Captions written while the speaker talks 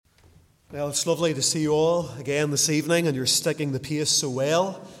Well, it's lovely to see you all again this evening, and you're sticking the pace so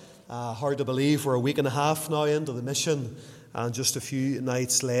well. Hard to believe we're a week and a half now into the mission and just a few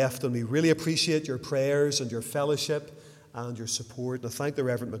nights left, and we really appreciate your prayers and your fellowship and your support. And I thank the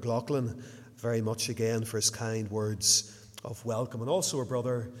Reverend McLaughlin very much again for his kind words of welcome, and also our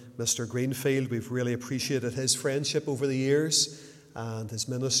brother, Mr. Greenfield. We've really appreciated his friendship over the years and his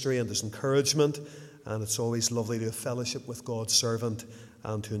ministry and his encouragement, and it's always lovely to have fellowship with God's servant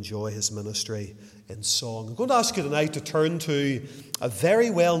and to enjoy his ministry in song. I'm going to ask you tonight to turn to a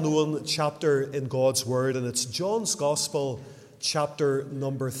very well-known chapter in God's Word, and it's John's Gospel, chapter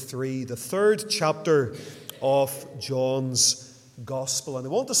number 3, the third chapter of John's Gospel. And I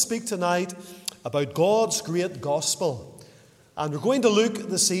want to speak tonight about God's great gospel. And we're going to look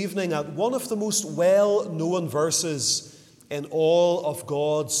this evening at one of the most well-known verses in all of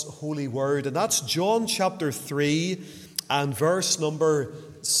God's holy word, and that's John chapter 3 and verse number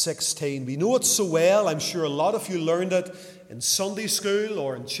 16. We know it so well. I'm sure a lot of you learned it in Sunday school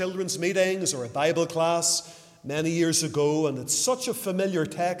or in children's meetings or a Bible class many years ago, and it's such a familiar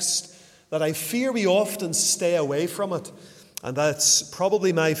text that I fear we often stay away from it. And that's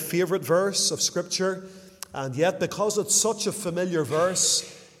probably my favourite verse of Scripture, and yet because it's such a familiar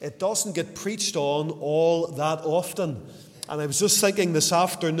verse, it doesn't get preached on all that often. And I was just thinking this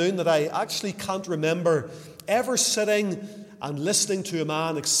afternoon that I actually can't remember ever sitting and listening to a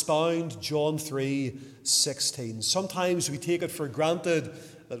man expound John 3:16. Sometimes we take it for granted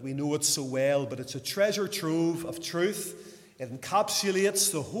that we know it so well, but it's a treasure trove of truth. It encapsulates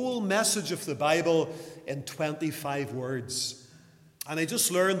the whole message of the Bible in 25 words. And I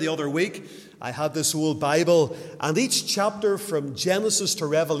just learned the other week, I had this old Bible, and each chapter from Genesis to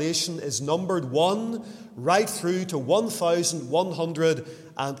Revelation is numbered 1 right through to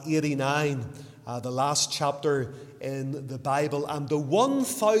 1189. The last chapter in the Bible, and the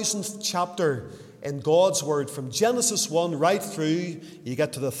 1000th chapter in God's Word, from Genesis 1 right through, you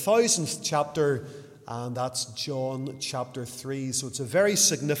get to the 1000th chapter, and that's John chapter 3. So it's a very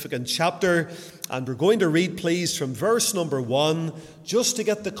significant chapter, and we're going to read, please, from verse number 1, just to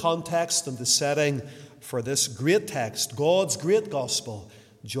get the context and the setting for this great text, God's great gospel,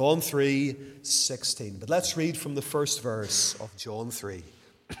 John 3:16. But let's read from the first verse of John 3.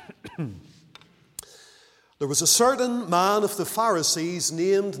 There was a certain man of the Pharisees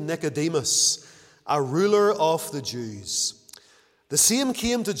named Nicodemus, a ruler of the Jews. The same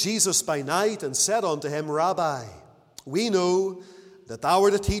came to Jesus by night and said unto him, Rabbi, we know that thou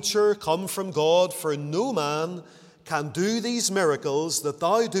art a teacher come from God, for no man can do these miracles that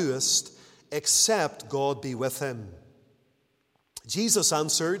thou doest, except God be with him. Jesus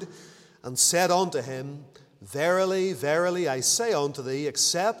answered and said unto him, Verily, verily, I say unto thee,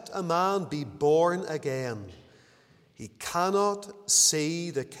 except a man be born again, he cannot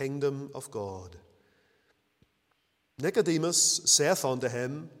see the kingdom of God. Nicodemus saith unto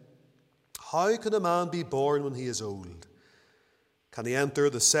him, How can a man be born when he is old? Can he enter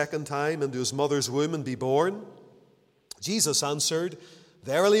the second time into his mother's womb and be born? Jesus answered,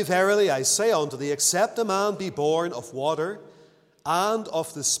 Verily, verily, I say unto thee, except a man be born of water and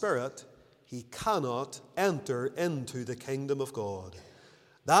of the Spirit, he cannot enter into the kingdom of God.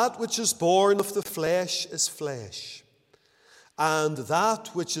 That which is born of the flesh is flesh, and that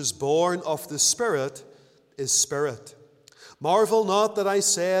which is born of the Spirit is spirit. Marvel not that I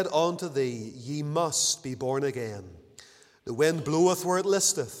said unto thee, Ye must be born again. The wind bloweth where it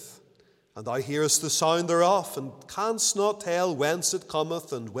listeth, and thou hearest the sound thereof, and canst not tell whence it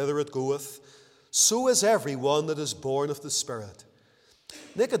cometh and whither it goeth. So is every one that is born of the Spirit.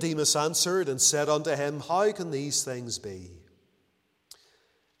 Nicodemus answered and said unto him, How can these things be?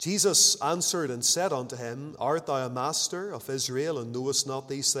 Jesus answered and said unto him, Art thou a master of Israel, and knowest not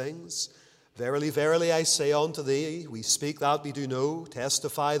these things? Verily, verily, I say unto thee, we speak that we do know,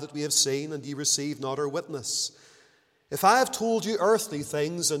 testify that we have seen, and ye receive not our witness. If I have told you earthly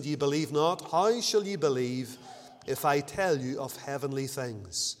things, and ye believe not, how shall ye believe if I tell you of heavenly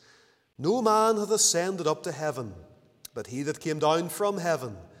things? No man hath ascended up to heaven, but he that came down from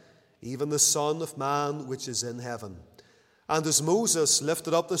heaven, even the Son of Man which is in heaven. And as Moses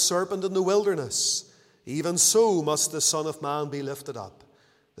lifted up the serpent in the wilderness, even so must the Son of Man be lifted up,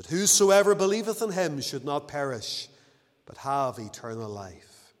 that whosoever believeth in him should not perish, but have eternal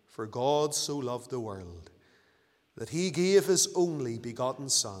life. For God so loved the world, that he gave his only begotten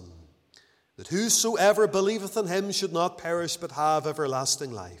Son, that whosoever believeth in him should not perish, but have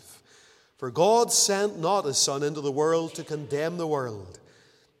everlasting life. For God sent not his Son into the world to condemn the world,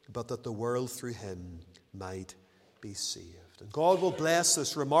 but that the world through him might be saved. And God will bless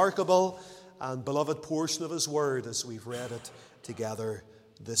this remarkable and beloved portion of his word as we've read it together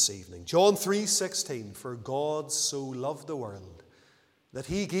this evening. John 3:16, for God so loved the world that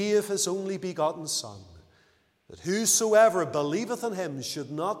he gave his only begotten Son, that whosoever believeth in him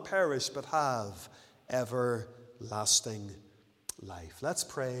should not perish but have everlasting life. Let's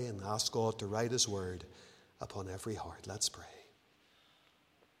pray and ask God to write his word upon every heart. Let's pray.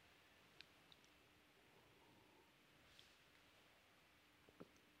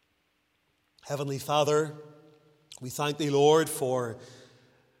 Heavenly Father, we thank thee, Lord, for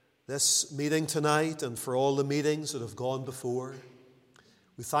this meeting tonight and for all the meetings that have gone before.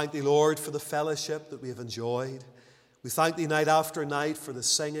 We thank thee, Lord, for the fellowship that we have enjoyed. We thank thee night after night for the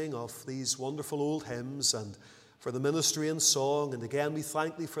singing of these wonderful old hymns and for the ministry and song. And again, we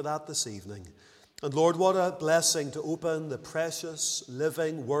thank thee for that this evening. And Lord, what a blessing to open the precious,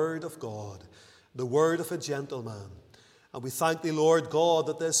 living Word of God, the word of a gentleman. And we thank thee, Lord God,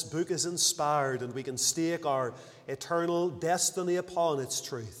 that this book is inspired and we can stake our eternal destiny upon its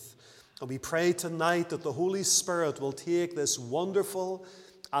truth. And we pray tonight that the Holy Spirit will take this wonderful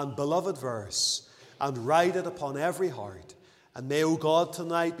and beloved verse and write it upon every heart. And may, O God,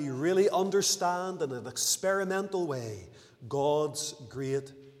 tonight we really understand in an experimental way God's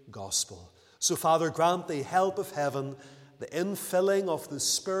great gospel. So, Father, grant the help of heaven, the infilling of the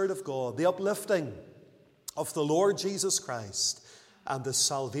Spirit of God, the uplifting of the Lord Jesus Christ, and the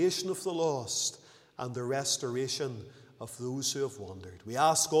salvation of the lost, and the restoration of those who have wandered. We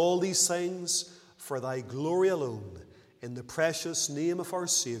ask all these things for thy glory alone, in the precious name of our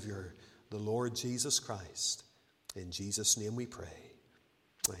Saviour, the Lord Jesus Christ. In Jesus' name we pray.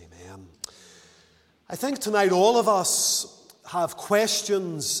 Amen. I think tonight all of us have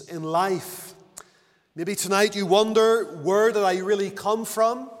questions in life. Maybe tonight you wonder, where did I really come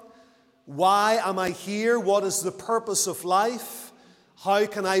from? Why am I here? What is the purpose of life? How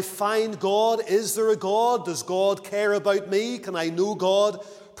can I find God? Is there a God? Does God care about me? Can I know God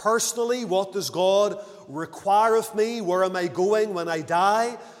personally? What does God require of me? Where am I going when I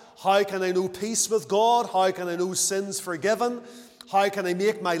die? How can I know peace with God? How can I know sins forgiven? How can I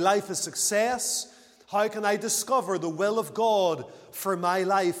make my life a success? How can I discover the will of God for my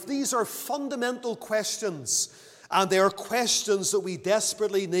life? These are fundamental questions, and they are questions that we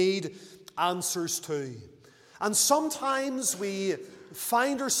desperately need answers to. And sometimes we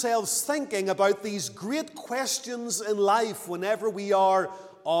find ourselves thinking about these great questions in life whenever we are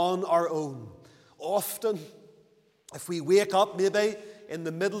on our own. Often, if we wake up maybe in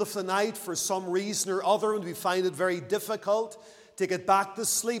the middle of the night for some reason or other and we find it very difficult to get back to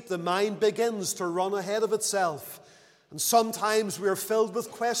sleep, the mind begins to run ahead of itself. And sometimes we are filled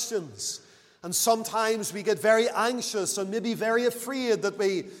with questions. And sometimes we get very anxious and maybe very afraid that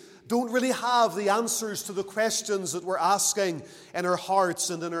we don't really have the answers to the questions that we're asking in our hearts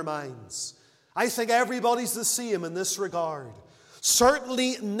and in our minds. I think everybody's the same in this regard.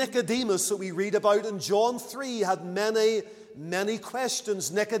 Certainly Nicodemus, that we read about in John 3, had many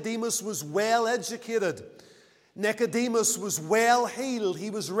questions. Nicodemus was well educated. Nicodemus was well heeled. He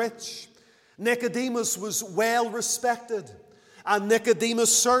was rich. Nicodemus was well respected. And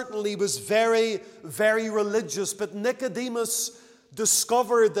Nicodemus certainly was very, very religious. But Nicodemus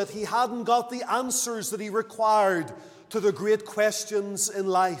discovered that he hadn't got the answers that he required to the great questions in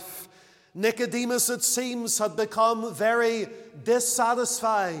life. Nicodemus, it seems, had become very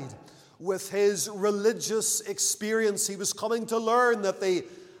dissatisfied with his religious experience. He was coming to learn that the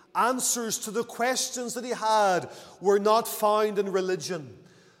answers to the questions that he had were not found in religion.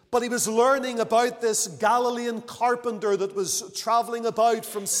 But he was learning about this Galilean carpenter that was traveling about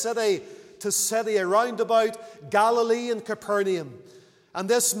from city to city around about Galilee and Capernaum. And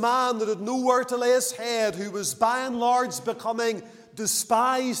this man that had nowhere to lay his head, who was by and large becoming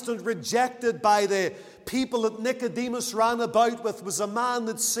despised and rejected by the people that Nicodemus ran about with, was a man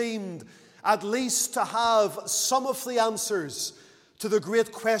that seemed at least to have some of the answers to the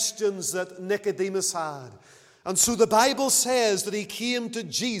great questions that Nicodemus had. And so the Bible says that he came to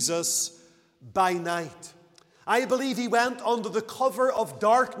Jesus by night. I believe he went under the cover of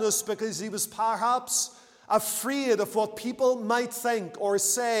darkness because he was perhaps afraid of what people might think or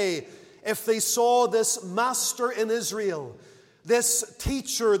say if they saw this master in Israel, this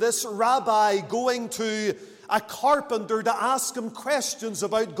teacher, this rabbi going to a carpenter to ask him questions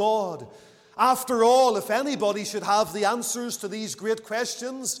about God. After all, if anybody should have the answers to these great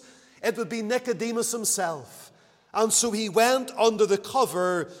questions, it would be Nicodemus himself. And so he went under the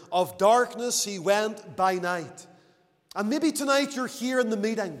cover of darkness. He went by night. And maybe tonight you're here in the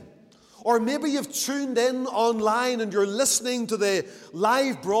meeting, or maybe you've tuned in online and you're listening to the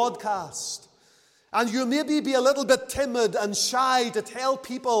live broadcast. And you maybe be a little bit timid and shy to tell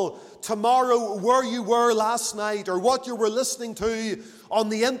people tomorrow where you were last night or what you were listening to on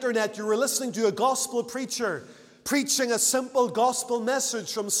the internet. You were listening to a gospel preacher preaching a simple gospel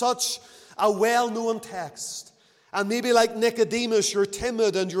message from such a well-known text. And maybe like Nicodemus, you're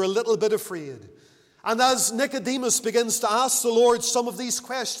timid and you're a little bit afraid. And as Nicodemus begins to ask the Lord some of these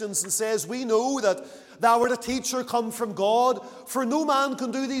questions and says, we know that thou art a teacher come from God, for no man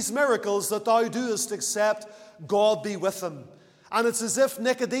can do these miracles that thou doest except God be with him. And it's as if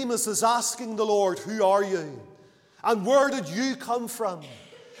Nicodemus is asking the Lord, who are you? And where did you come from?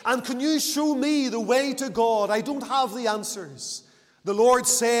 And can you show me the way to God? I don't have the answers. The Lord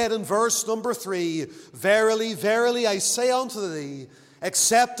said in verse number 3, verily, verily, I say unto thee,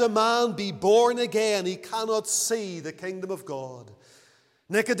 except a man be born again, he cannot see the kingdom of God.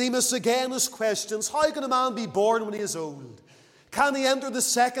 Nicodemus again has questions. How can a man be born when he is old? Can he enter the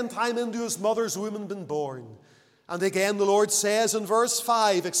second time into his mother's womb and been born? And again the Lord says in verse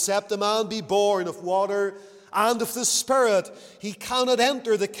 5, except a man be born of water and of the Spirit, he cannot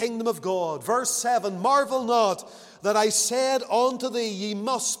enter the kingdom of God. Verse 7, marvel not that I said unto thee, ye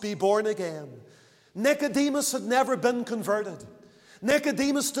must be born again. Nicodemus had never been converted.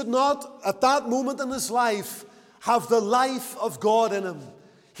 Nicodemus did not, at that moment in his life, have the life of God in him.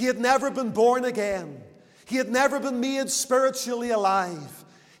 He had never been born again. He had never been made spiritually alive.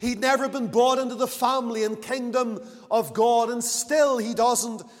 He'd never been brought into the family and kingdom of God. And still he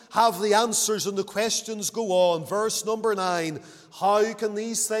doesn't have the answers, and the questions go on. Verse number 9, how can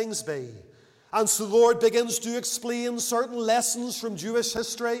these things be? And so the Lord begins to explain certain lessons from Jewish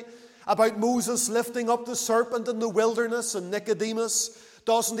history about Moses lifting up the serpent in the wilderness, and Nicodemus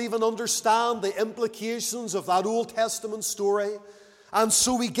doesn't even understand the implications of that Old Testament story. And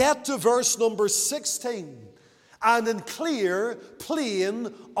so we get to verse number 16, and in clear,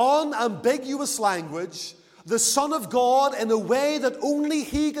 plain, unambiguous language, the Son of God, in a way that only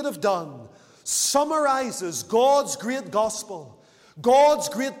He could have done, summarizes God's great gospel, God's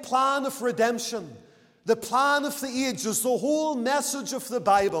great plan of redemption, the plan of the ages, the whole message of the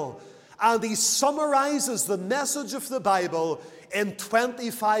Bible. And He summarizes the message of the Bible in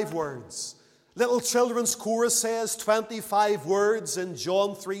 25 words. Little Children's Chorus says 25 words in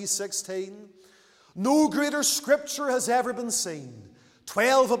John 3:16. No greater scripture has ever been seen.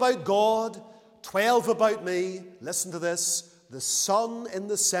 12 about God, 12 about me. Listen to this. The Son in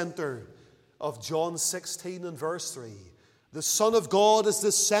the center of John 16 and verse 3. The Son of God is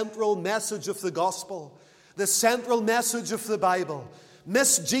the central message of the gospel, the central message of the Bible.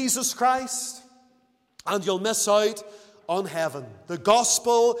 Miss Jesus Christ, and you'll miss out on heaven. The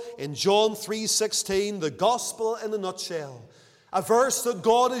gospel in John 3:16, the gospel in a nutshell. A verse that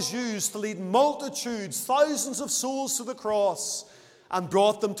God has used to lead multitudes, thousands of souls to the cross and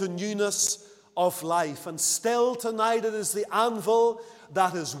brought them to newness of life. And still tonight it is the anvil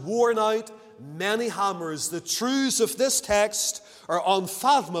that has worn out many hammers. The truths of this text are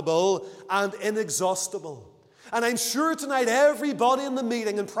unfathomable and inexhaustible. And I'm sure tonight everybody in the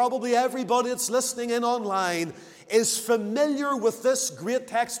meeting, and probably everybody that's listening in online, is familiar with this great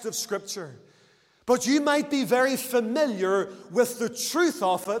text of Scripture. But you might be very familiar with the truth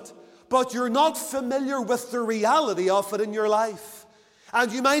of it, but you're not familiar with the reality of it in your life.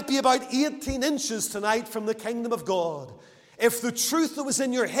 And you might be about 18 inches tonight from the kingdom of God. If the truth that was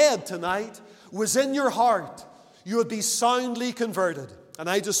in your head tonight was in your heart, you would be soundly converted. And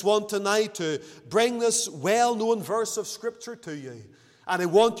I just want tonight to bring this well-known verse of Scripture to you. And I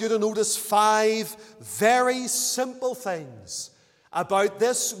want you to notice 5 very simple things about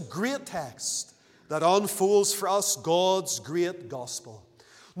this great text that unfolds for us God's great gospel.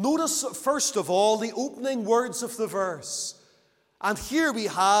 Notice, first of all, the opening words of the verse. And here we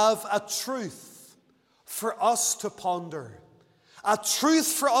have a truth for us to ponder. A truth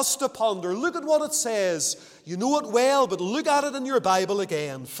for us to ponder. Look at what it says. You know it well, but look at it in your Bible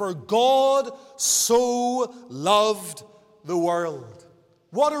again. For God so loved the world.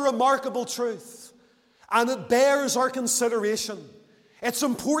 What a remarkable truth. And it bears our consideration. It's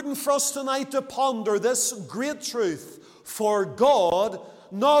important for us tonight to ponder this great truth. For God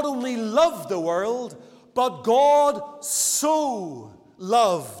not only loved the world, but God so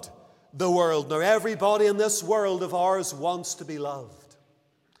loved the world. Now, everybody in this world of ours wants to be loved.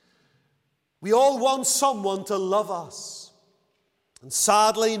 We all want someone to love us. And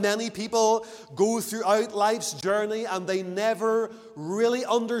sadly, many people go throughout life's journey and they never really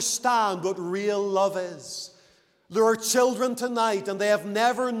understand what real love is. There are children tonight and they have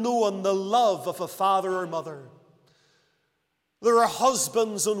never known the love of a father or mother. There are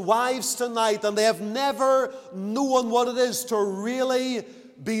husbands and wives tonight and they have never known what it is to really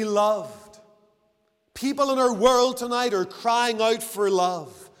be loved. People in our world tonight are crying out for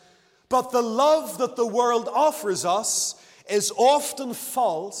love. But the love that the world offers us is often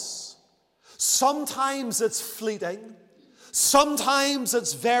false. Sometimes it's fleeting. Sometimes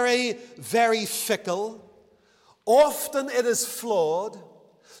it's very, very fickle. Often it is flawed.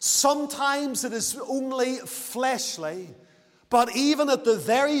 Sometimes it is only fleshly. But even at the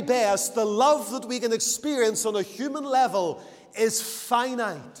very best, the love that we can experience on a human level is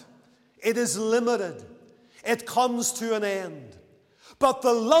finite. It is limited. It comes to an end. But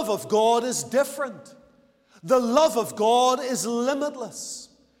the love of God is different. The love of God is limitless.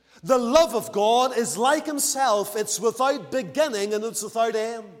 The love of God is like himself. It's without beginning and it's without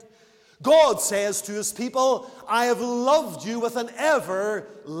end. God says to his people, I have loved you with an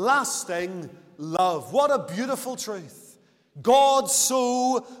everlasting love. What a beautiful truth. God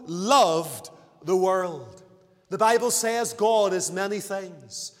so loved the world. The Bible says God is many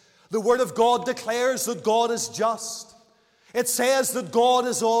things. The Word of God declares that God is just. It says that God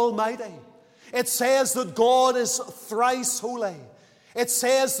is almighty. It says that God is thrice holy. It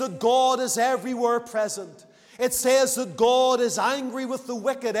says that God is everywhere present. It says that God is angry with the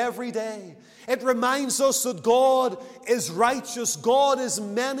wicked every day. It reminds us that God is righteous. God is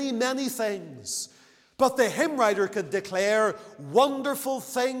many, many things. But the hymn writer could declare, wonderful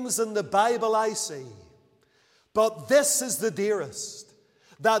things in the Bible I see. But this is the dearest,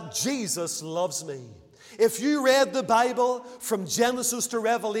 that Jesus loves me. If you read the Bible from Genesis to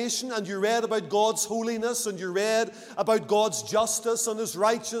Revelation and you read about God's holiness and you read about God's justice and his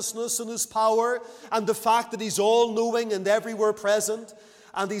righteousness and his power and the fact that he's all-knowing and everywhere present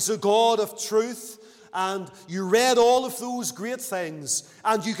and he's a God of truth, and you read all of those great things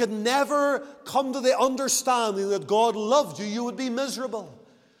and you could never come to the understanding that God loved you, you would be miserable.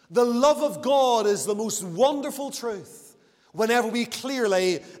 The love of God is the most wonderful truth whenever we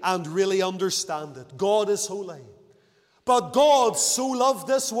clearly and really understand it. God is holy. But God so loved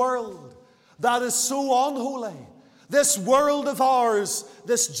this world that is so unholy. This world of ours,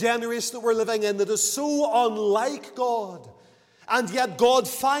 this generation that we're living in, that is so unlike God. And yet God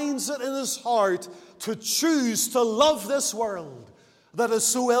finds it in his heart to choose to love this world that is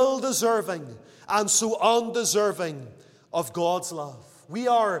so ill-deserving and so undeserving of God's love. We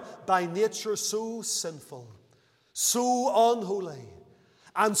are by nature so sinful, so unholy,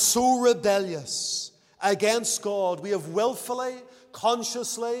 and so rebellious against God. We have willfully,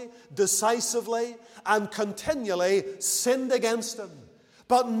 consciously, decisively, and continually sinned against him.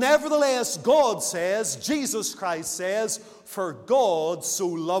 But nevertheless, God says, Jesus Christ says, for God so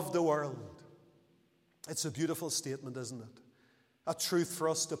loved the world. It's a beautiful statement, isn't it? A truth for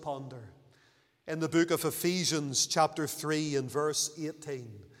us to ponder. In the book of Ephesians chapter 3 and verse 18,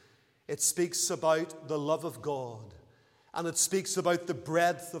 it speaks about the love of God. And it speaks about the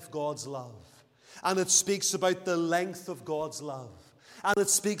breadth of God's love. And it speaks about the length of God's love. And it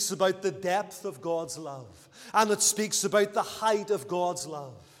speaks about the depth of God's love. And it speaks about the height of God's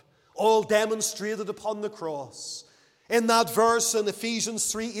love. All demonstrated upon the cross. In that verse in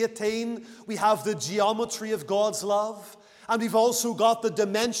Ephesians 3:18, we have the geometry of God's love. And we've also got the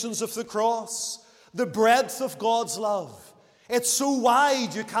dimensions of the cross. The breadth of God's love. It's so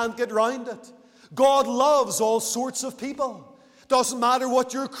wide you can't get round it. God loves all sorts of people. Doesn't matter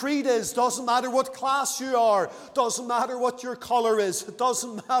what your creed is. Doesn't matter what class you are. Doesn't matter what your color is. It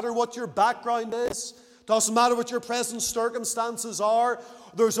doesn't matter what your background is. Doesn't matter what your present circumstances are.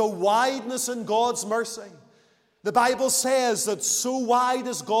 There's a wideness in God's mercy. The Bible says that so wide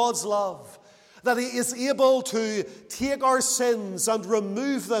is God's love that he is able to take our sins and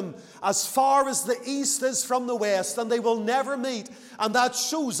remove them as far as the east is from the west, and they will never meet. And that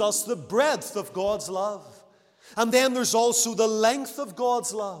shows us the breadth of God's love. And then there's also the length of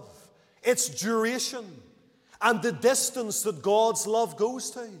God's love, its duration, and the distance that God's love goes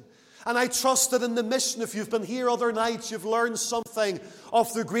to. And I trust that in the mission, if you've been here other nights, you've learned something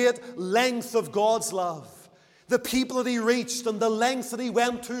of the great length of God's love. The people that he reached and the length that he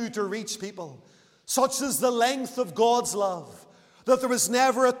went to reach people. Such is the length of God's love, that there was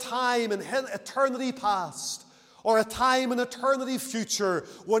never a time in eternity past or a time in eternity future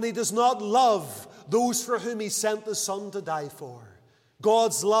when he does not love those for whom he sent the Son to die for.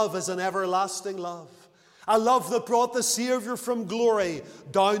 God's love is an everlasting love. A love that brought the Savior from glory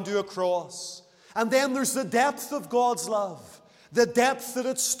down to a cross. And then there's the depth of God's love. The depth that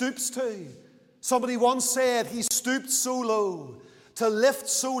it stoops to. Somebody once said, he stooped so low to lift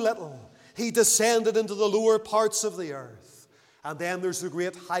so little. He descended into the lower parts of the earth. And then there's the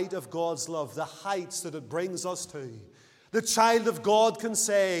great height of God's love, the heights that it brings us to. The child of God can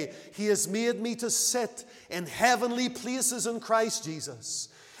say, he has made me to sit in heavenly places in Christ Jesus.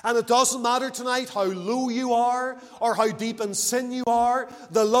 And it doesn't matter tonight how low you are or how deep in sin you are,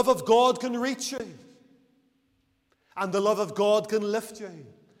 the love of God can reach you. And the love of God can lift you.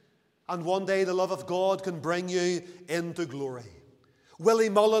 And one day the love of God can bring you into glory. Willie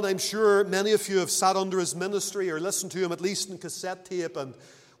Mullen, I'm sure many of you have sat under his ministry or listened to him at least in cassette tape. And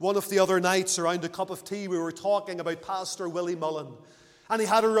one of the other nights around a cup of tea we were talking about Pastor Willie Mullen. And he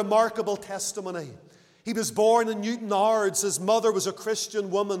had a remarkable testimony. He was born in Newton Ards. His mother was a Christian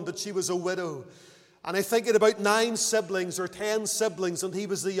woman, but she was a widow. And I think he had about 9 siblings or 10 siblings, and he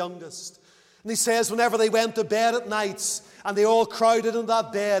was the youngest. And he says whenever they went to bed at nights and they all crowded in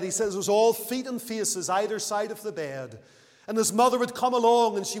that bed, he says it was all feet and faces either side of the bed. And his mother would come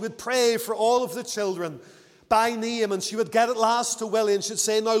along and she would pray for all of the children by name, and she would get at last to Willie and she'd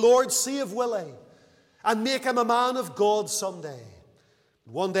say, "Now Lord, save Willie and make him a man of God someday."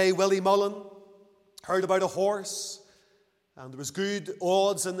 One day Willie Mullen heard about a horse, and there was good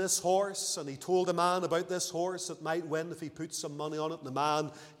odds in this horse, and he told a man about this horse that might win if he put some money on it, and the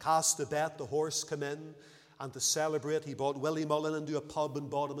man cast a bet, the horse came in, and to celebrate he brought Willie Mullen into a pub and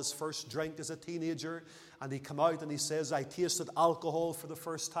bought him his first drink as a teenager, and he came out and he says, "I tasted alcohol for the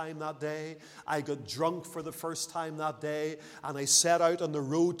first time that day, I got drunk for the first time that day, and I set out on the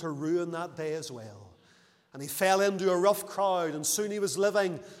road to ruin that day as well." And he fell into a rough crowd, and soon he was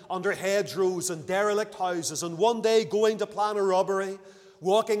living under hedgerows and derelict houses. And one day, going to plan a robbery,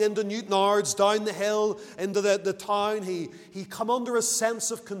 walking into Newton Ards, down the hill into the town, he come under a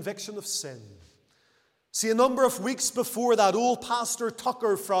sense of conviction of sin. See, a number of weeks before that, old Pastor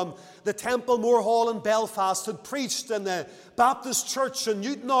Tucker from the Templemore Hall in Belfast had preached in the Baptist church in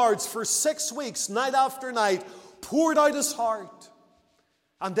Newton Ards for 6 weeks, night after night, poured out his heart,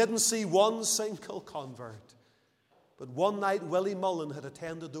 and didn't see one single convert. But one night Willie Mullen had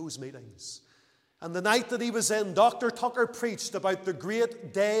attended those meetings. And the night that he was in, Dr. Tucker preached about the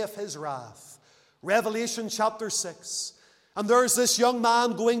great day of his wrath. Revelation chapter 6. And there's this young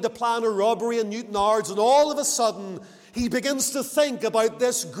man going to plan a robbery in Newton Ards, and all of a sudden he begins to think about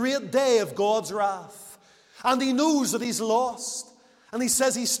this great day of God's wrath. And he knows that he's lost. And he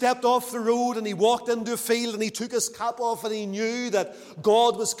says he stepped off the road and he walked into a field and he took his cap off, and he knew that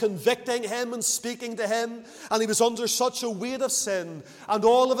God was convicting him and speaking to him, and he was under such a weight of sin. And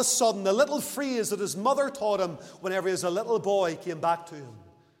all of a sudden, the little phrase that his mother taught him whenever he was a little boy came back to him.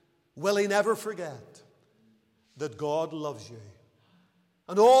 Will he never forget that God loves you?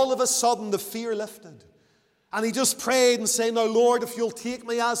 And all of a sudden the fear lifted. And he just prayed and said, "Now Lord, if you'll take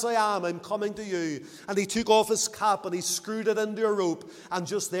me as I am, I'm coming to you." And he took off his cap and he screwed it into a rope. And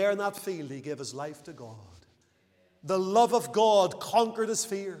just there in that field, he gave his life to God. The love of God conquered his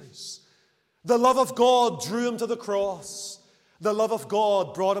fears. The love of God drew him to the cross. The love of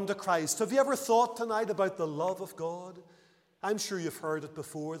God brought him to Christ. Have you ever thought tonight about the love of God? I'm sure you've heard it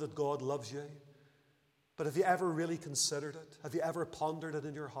before, that God loves you. But have you ever really considered it? Have you ever pondered it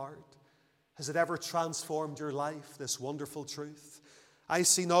in your heart? Has it ever transformed your life, this wonderful truth? I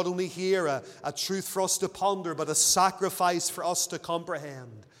see not only here a truth for us to ponder, but a sacrifice for us to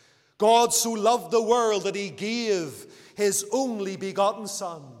comprehend. God so loved the world that he gave his only begotten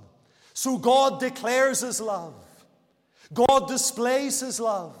Son. So God declares his love. God displays his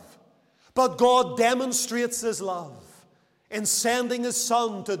love. But God demonstrates his love in sending his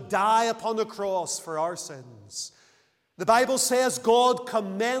Son to die upon a cross for our sins. The Bible says God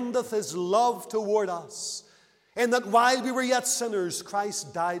commendeth his love toward us, in that while we were yet sinners,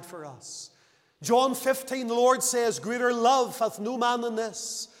 Christ died for us. John 15, the Lord says, "Greater love hath no man than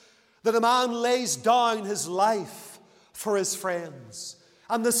this, that a man lays down his life for his friends."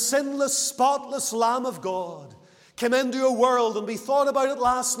 And the sinless, spotless Lamb of God came into a world, and we thought about it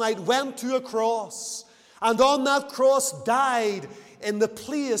last night, went to a cross, and on that cross died in the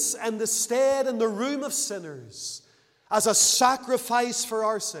place and the stead and the room of sinners, as a sacrifice for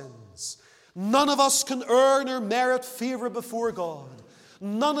our sins. None of us can earn or merit favor before God.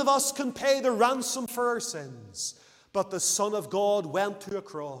 None of us can pay the ransom for our sins. But the Son of God went to a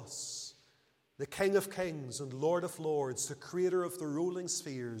cross. The King of Kings and Lord of Lords, the Creator of the rolling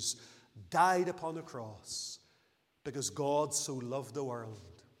spheres, died upon a cross because God so loved the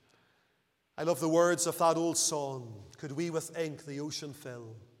world. I love the words of that old song, "Could we with ink the ocean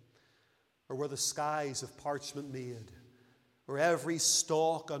fill, or were the skies of parchment made, or every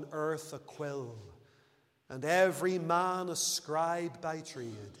stalk on earth a quill, and every man a scribe by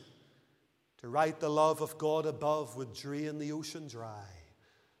trade, to write the love of God above would drain the ocean dry,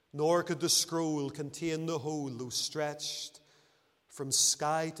 nor could the scroll contain the whole, though stretched from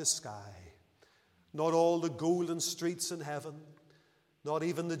sky to sky. Not all the golden streets in heaven, not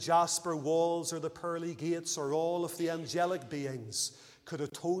even the jasper walls or the pearly gates, or all of the angelic beings could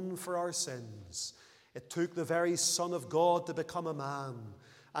atone for our sins. It took the very Son of God to become a man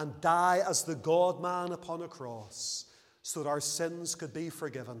and die as the God-man upon a cross so that our sins could be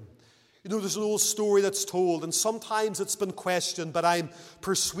forgiven. You know, there's an old story that's told, and sometimes it's been questioned, but I'm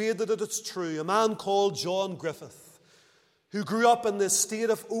persuaded that it's true. A man called John Griffith, who grew up in the state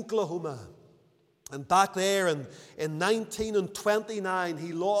of Oklahoma. And back there in 1929,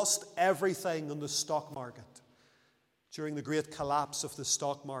 he lost everything on the stock market during the great collapse of the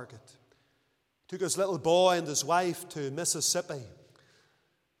stock market. He took his little boy and his wife to Mississippi,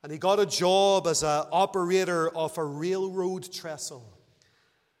 and he got a job as an operator of a railroad trestle.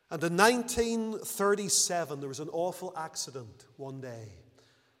 And in 1937, there was an awful accident one day.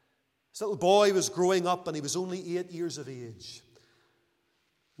 This little boy was growing up, and he was only 8 years of age.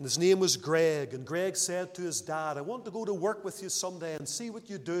 And his name was Greg. And Greg said to his dad, I want to go to work with you someday and see what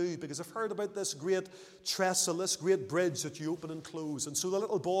you do, because I've heard about this great trestle, this great bridge that you open and close. And so the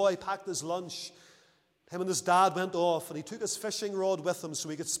little boy packed his lunch. Him and his dad went off, and he took his fishing rod with him so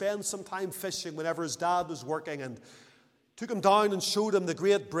he could spend some time fishing whenever his dad was working, and took him down and showed him the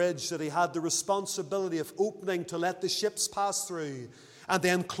great bridge that he had the responsibility of opening to let the ships pass through, and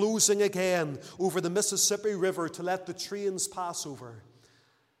then closing again over the Mississippi River to let the trains pass over.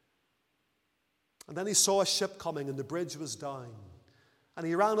 And then he saw a ship coming, and the bridge was down. And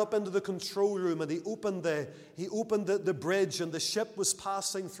he ran up into the control room, and he opened the bridge, and the ship was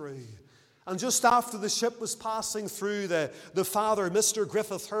passing through. And just after the ship was passing through, the father, Mr.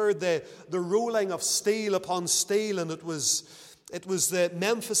 Griffith, heard the rolling of steel upon steel, and it was the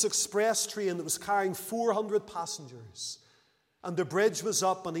Memphis Express train that was carrying 400 passengers. And the bridge was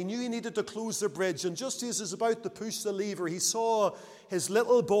up, and he knew he needed to close the bridge. And just as he was about to push the lever, he saw his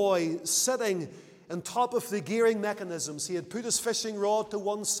little boy sitting on top of the gearing mechanisms. He had put his fishing rod to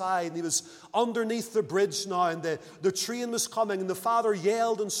one side, and he was underneath the bridge now, and the train was coming, and the father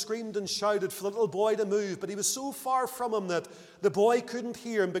yelled and screamed and shouted for the little boy to move, but he was so far from him that the boy couldn't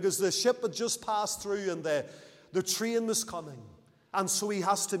hear him because the ship had just passed through and the train was coming. And so he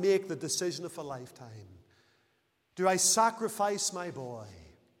has to make the decision of a lifetime. Do I sacrifice my boy?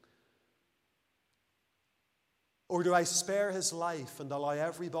 Or do I spare his life and allow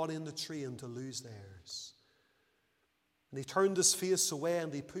everybody in the train to lose theirs? And he turned his face away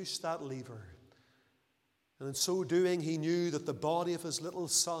and he pushed that lever. And in so doing, he knew that the body of his little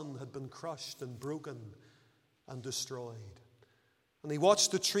son had been crushed and broken and destroyed. And he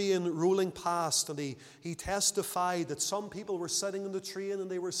watched the train rolling past, and he testified that some people were sitting in the train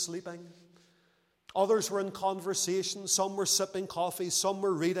and they were sleeping. Others were in conversation. Some were sipping coffee. Some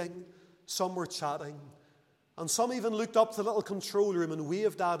were reading. Some were chatting. And some even looked up to the little control room and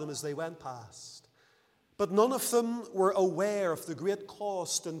waved at him as they went past. But none of them were aware of the great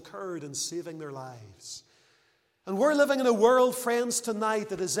cost incurred in saving their lives. And we're living in a world, friends, tonight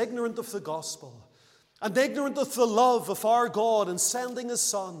that is ignorant of the gospel and ignorant of the love of our God in sending His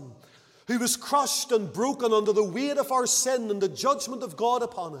Son, who was crushed and broken under the weight of our sin and the judgment of God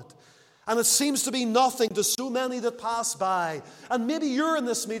upon it. And it seems to be nothing to so many that pass by. And maybe you're in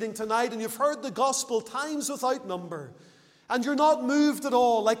this meeting tonight and you've heard the gospel times without number. And you're not moved at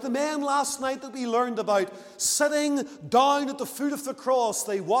all. Like the men last night that we learned about, sitting down at the foot of the cross,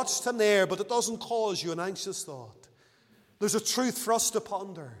 they watched Him there, but it doesn't cause you an anxious thought. There's a truth for us to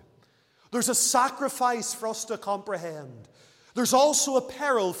ponder. There's a sacrifice for us to comprehend. There's also a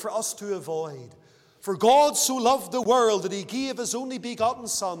peril for us to avoid. For God so loved the world that He gave His only begotten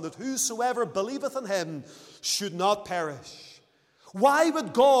Son, that whosoever believeth in Him should not perish. Why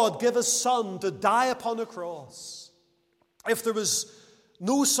would God give His Son to die upon a cross if there was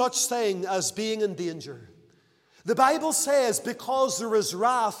no such thing as being in danger? The Bible says, because there is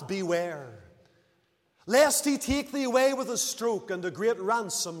wrath, beware, lest He take thee away with a stroke, and a great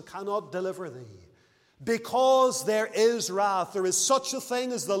ransom cannot deliver thee. Because there is wrath. There is such a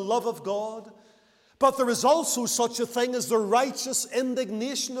thing as the love of God, but there is also such a thing as the righteous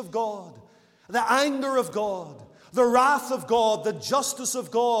indignation of God, the anger of God, the wrath of God, the justice of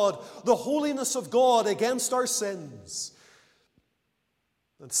God, the holiness of God against our sins.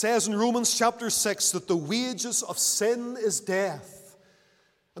 It says in Romans chapter 6 that the wages of sin is death.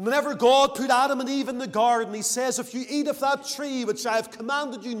 And whenever God put Adam and Eve in the garden, He says, if you eat of that tree which I have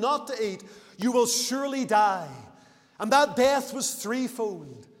commanded you not to eat, you will surely die. And that death was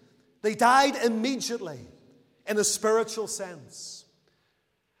threefold. They died immediately in a spiritual sense.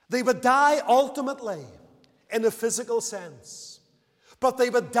 They would die ultimately in a physical sense. But they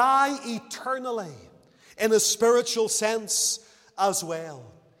would die eternally in a spiritual sense as well.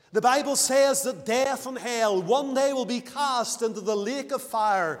 The Bible says that death and hell one day will be cast into the lake of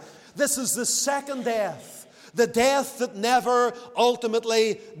fire. This is the second death. The death that never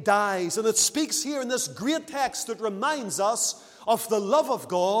ultimately dies. And it speaks here in this great text that reminds us of the love of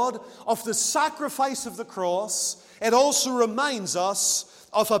God, of the sacrifice of the cross. It also reminds us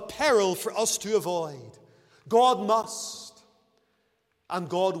of a peril for us to avoid. God must and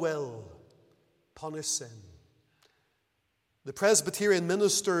God will punish sin. The Presbyterian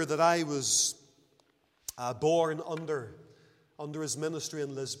minister that I was born under his ministry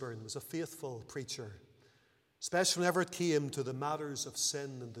in Lisburn, was a faithful preacher, especially whenever it came to the matters of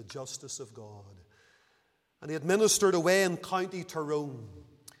sin and the justice of God. And he had ministered away in County Tyrone.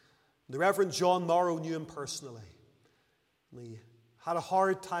 The Reverend John Morrow knew him personally. And he had a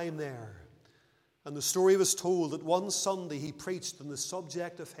hard time there. And the story was told that one Sunday he preached on the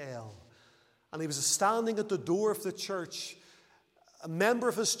subject of hell. And he was standing at the door of the church. A member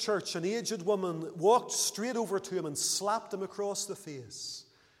of his church, an aged woman, walked straight over to him and slapped him across the face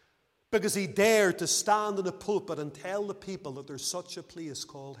because he dared to stand in a pulpit and tell the people that there's such a place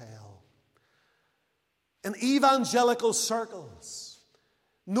called hell. In evangelical circles,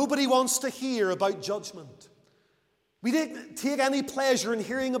 nobody wants to hear about judgment. We didn't take any pleasure in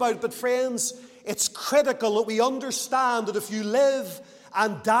hearing about it, but friends, it's critical that we understand that if you live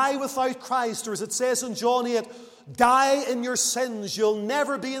and die without Christ, or as it says in John 8, die in your sins, you'll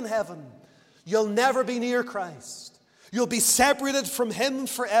never be in heaven. You'll never be near Christ. You'll be separated from Him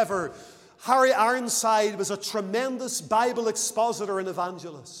forever. Harry Ironside was a tremendous Bible expositor and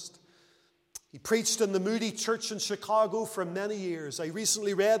evangelist. He preached in the Moody Church in Chicago for many years. I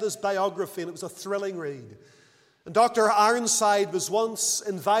recently read his biography and it was a thrilling read. And Dr. Ironside was once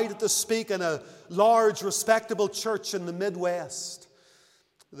invited to speak in a large, respectable church in the Midwest.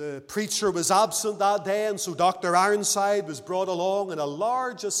 The preacher was absent that day, and so Dr. Ironside was brought along, and a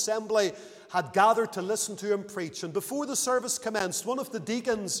large assembly had gathered to listen to him preach. And before the service commenced, one of the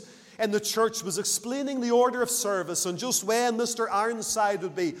deacons in the church was explaining the order of service, and just when Mr. Ironside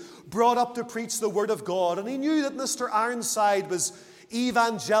would be brought up to preach the Word of God, and he knew that Mr. Ironside was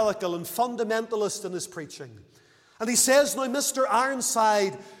evangelical and fundamentalist in his preaching. And he says, now, Mr.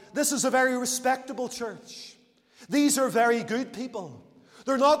 Ironside, this is a very respectable church. These are very good people.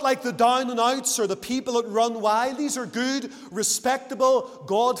 They're not like the down and outs or the people that run wild. These are good, respectable,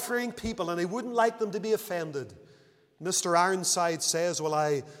 God-fearing people, and I wouldn't like them to be offended. Mr. Ironside says, well,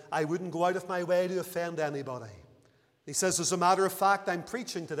 I wouldn't go out of my way to offend anybody. He says, as a matter of fact, I'm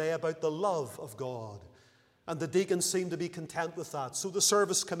preaching today about the love of God. And the deacons seemed to be content with that. So the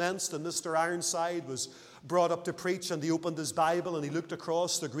service commenced, and Mr. Ironside was brought up to preach, and he opened his Bible, and he looked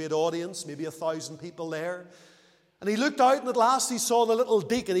across the great audience, maybe 1,000 people there. And he looked out, and at last he saw the little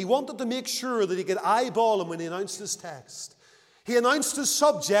deacon. He wanted to make sure that he could eyeball him when he announced his text. He announced his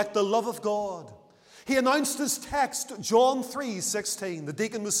subject, the love of God. He announced his text, John 3:16. The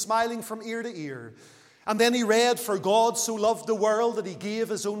deacon was smiling from ear to ear. And then he read, for God so loved the world that He gave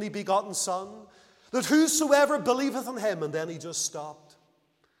His only begotten Son, that whosoever believeth in Him. And then he just stopped.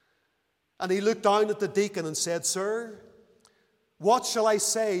 And he looked down at the deacon and said, sir, what shall I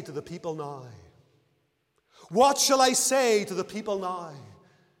say to the people now? What shall I say to the people now?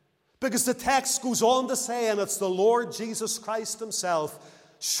 Because the text goes on to say, and it's the Lord Jesus Christ Himself,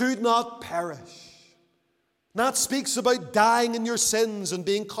 should not perish. And that speaks about dying in your sins and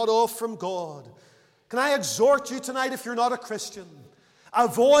being cut off from God. Can I exhort you tonight, if you're not a Christian,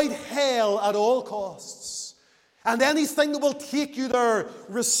 avoid hell at all costs. And anything that will take you there,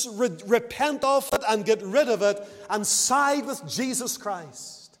 repent of it and get rid of it and side with Jesus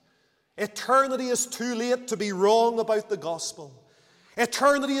Christ. Eternity is too late to be wrong about the gospel.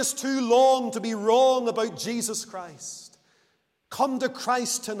 Eternity is too long to be wrong about Jesus Christ. Come to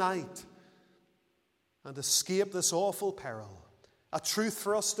Christ tonight and escape this awful peril. A truth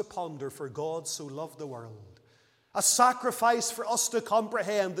for us to ponder, for God so loved the world. A sacrifice for us to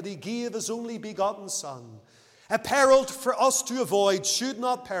comprehend, that He gave His only begotten Son. A peril for us to avoid, should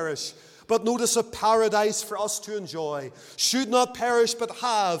not perish, but notice a paradise for us to enjoy. Should not perish, but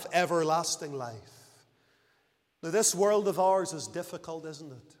have everlasting life. Now, this world of ours is difficult,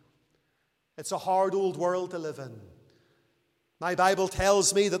 isn't it? It's a hard old world to live in. My Bible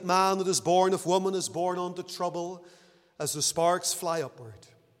tells me that man that is born of woman is born unto trouble as the sparks fly upward.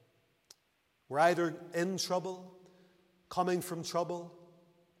 We're either in trouble, coming from trouble,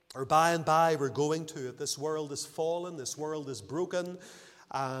 or by and by we're going to it. This world is fallen, this world is broken,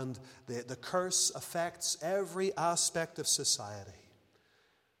 and the curse affects every aspect of society.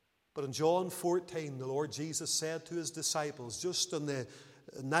 But in John 14, the Lord Jesus said to His disciples, just on the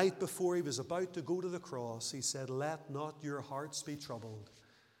night before He was about to go to the cross, He said, let not your hearts be troubled.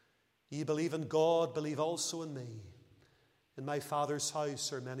 Ye believe in God, believe also in me. In my Father's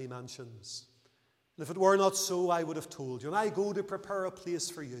house are many mansions. And if it were not so, I would have told you. And I go to prepare a place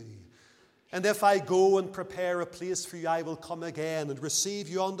for you. And if I go and prepare a place for you, I will come again and receive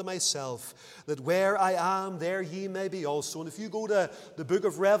you unto myself, that where I am, there ye may be also. And if you go to the book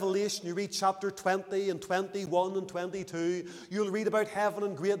of Revelation, you read chapter 20 and 21 and 22, you'll read about heaven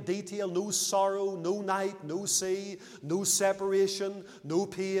in great detail. No sorrow, no night, no sea, no separation, no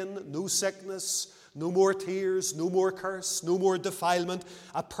pain, no sickness, no more tears, no more curse, no more defilement.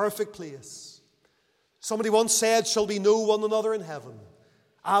 A perfect place. Somebody once said, shall we know one another in heaven?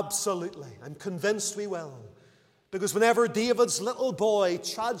 Absolutely. I'm convinced we will. Because whenever David's little boy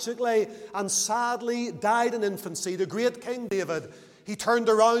tragically and sadly died in infancy, the great King David, he turned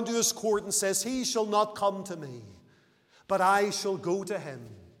around to his court and says, he shall not come to me, but I shall go to him.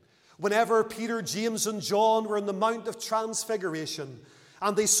 Whenever Peter, James and John were on the Mount of Transfiguration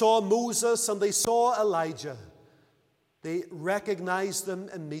and they saw Moses and they saw Elijah, they recognized them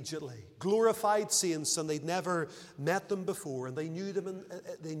immediately. Glorified saints, and they'd never met them before, and they knew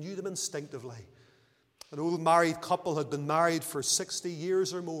them instinctively. An old married couple had been married for 60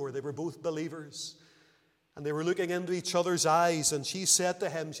 years or more. They were both believers. And they were looking into each other's eyes, and she said to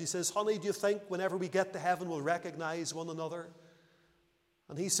him, she says, honey, do you think whenever we get to heaven we'll recognize one another?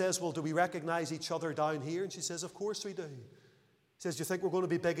 And he says, well, do we recognize each other down here? And she says, of course we do. He says, do you think we're going to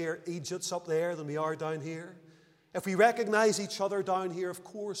be bigger Egypts up there than we are down here? If we recognize each other down here, of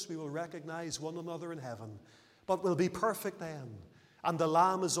course we will recognize one another in heaven. But we'll be perfect then. And the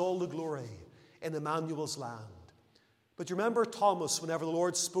Lamb is all the glory in Emmanuel's land. But you remember Thomas, whenever the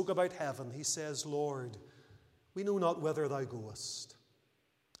Lord spoke about heaven, he says, Lord, we know not whither thou goest.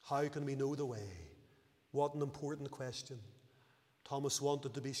 How can we know the way? What an important question. Thomas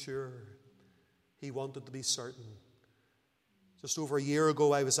wanted to be sure. He wanted to be certain. Just over a year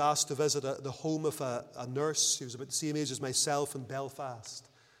ago, I was asked to visit the home of a nurse. She was about the same age as myself in Belfast.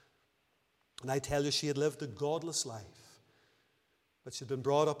 And I tell you, she had lived a godless life. But she'd been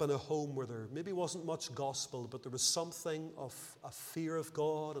brought up in a home where there maybe wasn't much gospel, but there was something of a fear of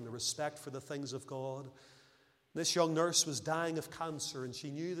God and a respect for the things of God. This young nurse was dying of cancer, and she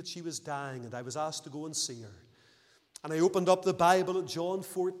knew that she was dying, and I was asked to go and see her. And I opened up the Bible at John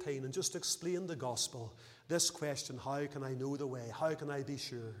 14 and just explained the gospel. This question, how can I know the way? How can I be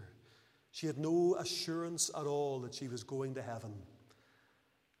sure? She had no assurance at all that she was going to heaven.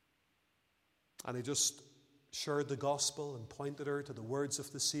 And I just shared the gospel and pointed her to the words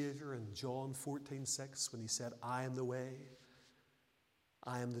of the Savior in John 14:6 when he said, I am the way,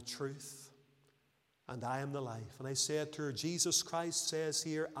 I am the truth, and I am the life. And I said to her, Jesus Christ says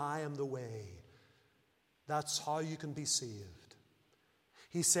here, I am the way. That's how you can be saved.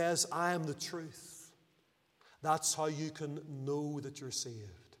 He says, I am the truth. That's how you can know that you're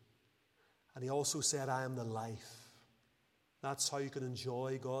saved. And he also said, I am the life. That's how you can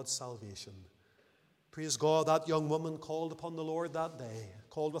enjoy God's salvation. Praise God, that young woman called upon the Lord that day.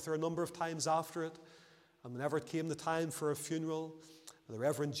 Called with her a number of times after it. And whenever it came the time for a funeral, the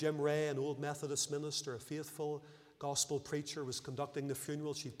Reverend Jim Ray, an old Methodist minister, a faithful gospel preacher, was conducting the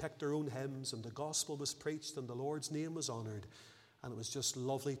funeral. She picked her own hymns and the gospel was preached and the Lord's name was honored. And it was just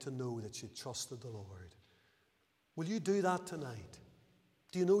lovely to know that she trusted the Lord. Will you do that tonight?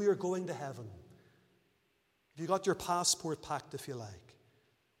 Do you know you're going to heaven? Have you got your passport packed, if you like?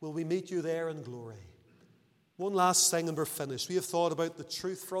 Will we meet you there in glory? One last thing and we're finished. We have thought about the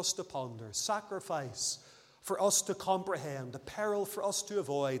truth for us to ponder, sacrifice for us to comprehend, a peril for us to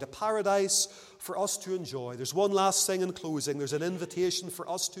avoid, a paradise for us to enjoy. There's one last thing in closing. There's an invitation for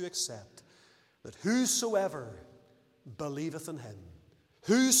us to accept, that whosoever believeth in him,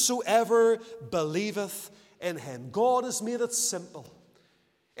 whosoever believeth in him. God has made it simple.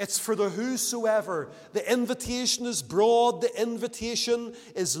 It's for the whosoever. The invitation is broad, the invitation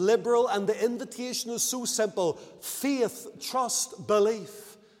is liberal, and the invitation is so simple. Faith, trust, belief.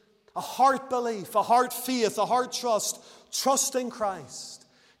 A heart belief, a heart faith, a heart trust. Trusting Christ.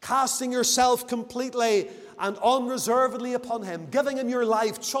 Casting yourself completely and unreservedly upon him. Giving him your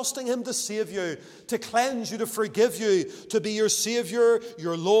life, trusting him to save you, to cleanse you, to forgive you, to be your Savior,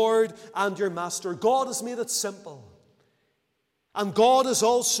 your Lord, and your Master. God has made it simple. And God has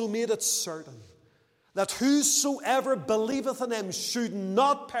also made it certain that whosoever believeth in him should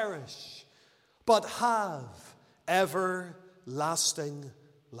not perish, but have everlasting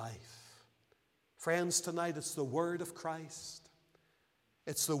life. Friends, tonight it's the word of Christ.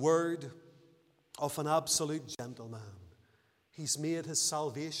 It's the word of an absolute gentleman. He's made his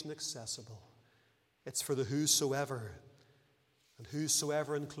salvation accessible. It's for the whosoever, and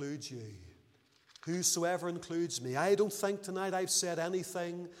whosoever includes you. Whosoever includes me. I don't think tonight I've said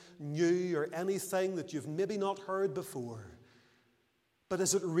anything new or anything that you've maybe not heard before. But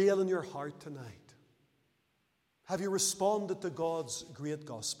is it real in your heart tonight? Have you responded to God's great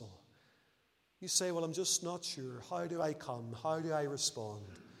gospel? You say, well, I'm just not sure. How do I come? How do I respond?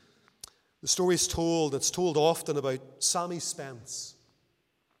 The story's told, it's told often about Sammy Spence.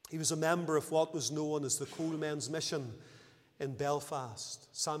 He was a member of what was known as the Coalmen's Mission in Belfast.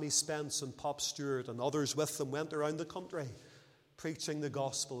 Sammy Spence and Pop Stewart and others with them went around the country preaching the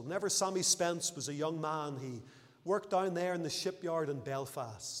gospel. Whenever Sammy Spence was a young man, he worked down there in the shipyard in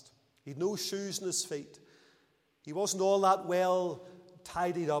Belfast. He had no shoes on his feet. He wasn't all that well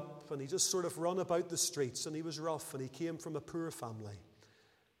tidied up, and he just sort of run about the streets, and he was rough, and he came from a poor family.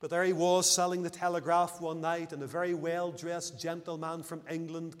 But there he was selling the Telegraph one night, and a very well-dressed gentleman from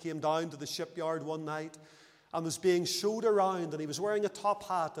England came down to the shipyard one night and was being showed around, and he was wearing a top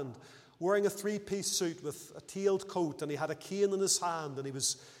hat and wearing a three-piece suit with a tailed coat, and he had a cane in his hand, and he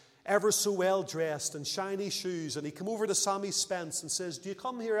was ever so well-dressed in shiny shoes. And he came over to Sammy Spence and says, "Do you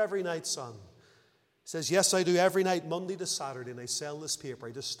come here every night, son?" He says, "Yes, I do, every night, Monday to Saturday, and I sell this paper.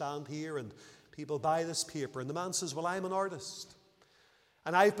 I just stand here and people buy this paper." And the man says, "Well, I'm an artist.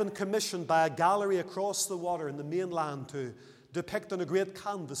 And I've been commissioned by a gallery across the water in the mainland to depict on a great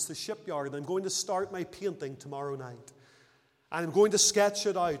canvas the shipyard. And I'm going to start my painting tomorrow night. And I'm going to sketch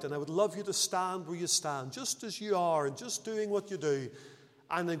it out. And I would love you to stand where you stand, just as you are, and just doing what you do.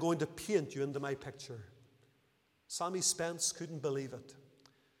 And I'm going to paint you into my picture." Sammy Spence couldn't believe it.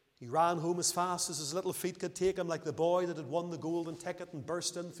 He ran home as fast as his little feet could take him, like the boy that had won the golden ticket, and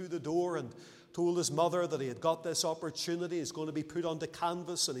burst in through the door and told his mother that he had got this opportunity. He's going to be put onto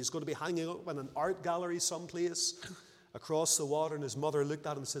canvas and he's going to be hanging up in an art gallery someplace across the water. And his mother looked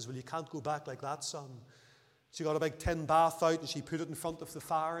at him and says, "Well, you can't go back like that, son." She got a big tin bath out and she put it in front of the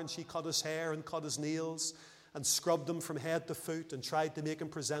fire, and she cut his hair and cut his nails and scrubbed him from head to foot and tried to make him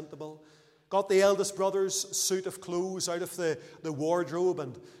presentable. Got the eldest brother's suit of clothes out of the wardrobe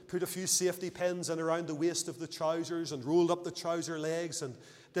and put a few safety pins in around the waist of the trousers and rolled up the trouser legs, and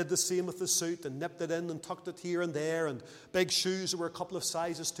did the same with the suit and nipped it in and tucked it here and there, and big shoes that were a couple of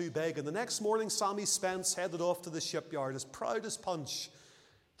sizes too big. And the next morning, Sammy Spence headed off to the shipyard as proud as punch.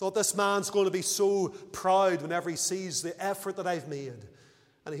 Thought, this man's going to be so proud whenever he sees the effort that I've made.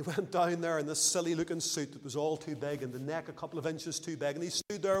 And he went down there in this silly-looking suit that was all too big, and the neck a couple of inches too big. And he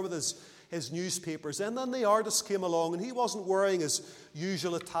stood there with his newspapers. And then the artist came along, and he wasn't wearing his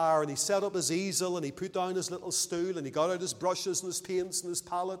usual attire. And he set up his easel, and he put down his little stool, and he got out his brushes and his paints and his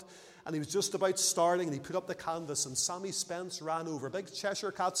palette. And he was just about starting, and he put up the canvas. And Sammy Spence ran over, a big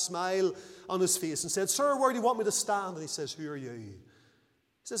Cheshire cat smile on his face, and said, "Sir, where do you want me to stand?" And he says, "Who are you?" He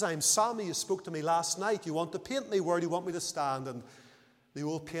says, "I'm Sammy. You spoke to me last night. You want to paint me. Where do you want me to stand?" And the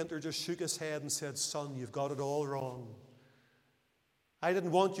old painter just shook his head and said, "Son, you've got it all wrong. I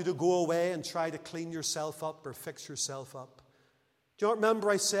didn't want you to go away and try to clean yourself up or fix yourself up. Do you not remember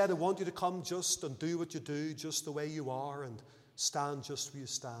I said I want you to come just and do what you do, just the way you are, and stand just where you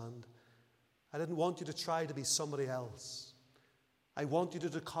stand? I didn't want you to try to be somebody else. I want you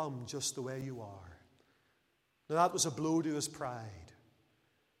to come just the way you are." Now that was a blow to his pride.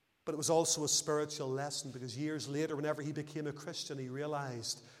 But it was also a spiritual lesson, because years later, whenever he became a Christian, he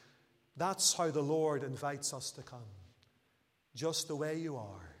realized that's how the Lord invites us to come. Just the way you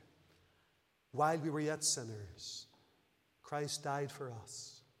are. While we were yet sinners, Christ died for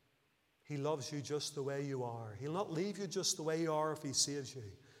us. He loves you just the way you are. He'll not leave you just the way you are if he saves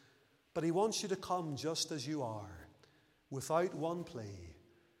you. But he wants you to come just as you are, without one plea,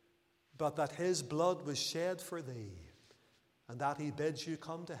 but that his blood was shed for thee, and that he bids you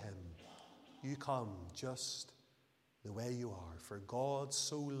come to him. You come just the way you are. For God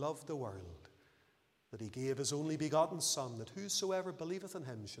so loved the world that he gave his only begotten Son, that whosoever believeth in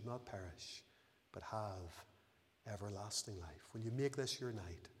him should not perish, but have everlasting life. Will you make this your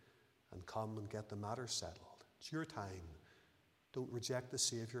night and come and get the matter settled? It's your time. Don't reject the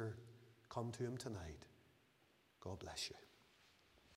Savior. Come to him tonight. God bless you.